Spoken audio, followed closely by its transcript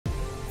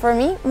For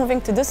me,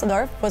 moving to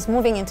Düsseldorf was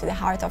moving into the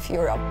heart of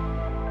Europe.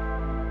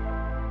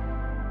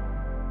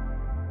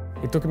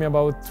 It took me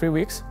about 3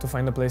 weeks to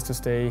find a place to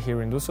stay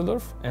here in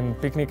Düsseldorf, and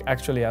Picnic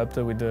actually helped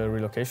with the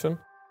relocation.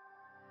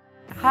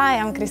 Hi,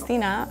 I'm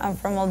Cristina. I'm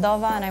from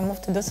Moldova and I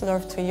moved to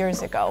Düsseldorf 2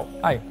 years ago.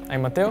 Hi,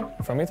 I'm Matteo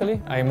from Italy.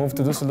 I moved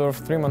to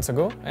Düsseldorf 3 months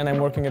ago and I'm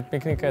working at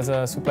Picnic as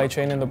a supply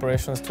chain and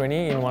operations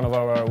trainee in one of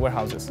our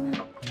warehouses.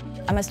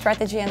 I'm a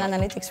strategy and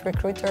analytics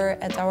recruiter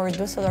at our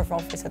Düsseldorf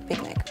office at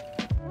Picnic.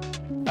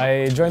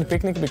 I joined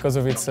Picnic because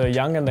of its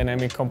young and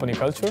dynamic company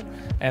culture,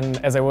 and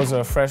as I was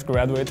a fresh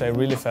graduate, I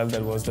really felt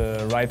that was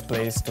the right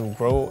place to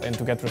grow and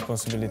to get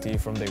responsibility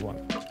from day one.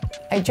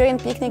 I joined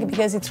Picnic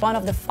because it's one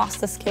of the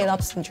fastest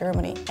scale-ups in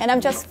Germany, and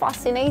I'm just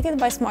fascinated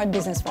by smart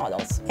business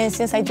models. And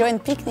since I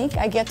joined Picnic,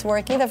 I get to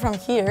work either from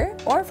here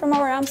or from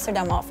our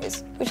Amsterdam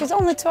office, which is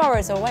only 2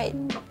 hours away.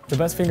 The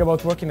best thing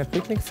about working at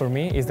Picnic for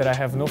me is that I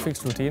have no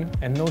fixed routine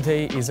and no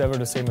day is ever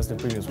the same as the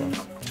previous ones.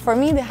 For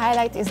me, the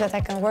highlight is that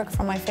I can work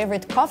from my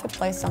favorite coffee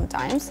place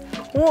sometimes,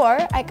 or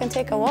I can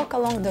take a walk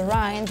along the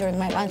Rhine during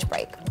my lunch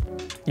break.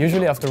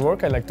 Usually after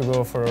work I like to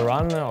go for a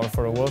run or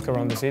for a walk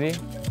around the city.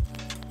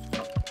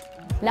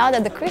 Now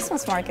that the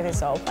Christmas market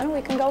is open,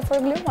 we can go for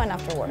a glühwein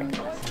after work.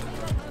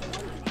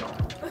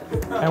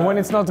 And when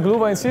it's not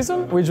glühwein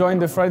season, we join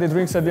the Friday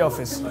drinks at the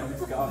office.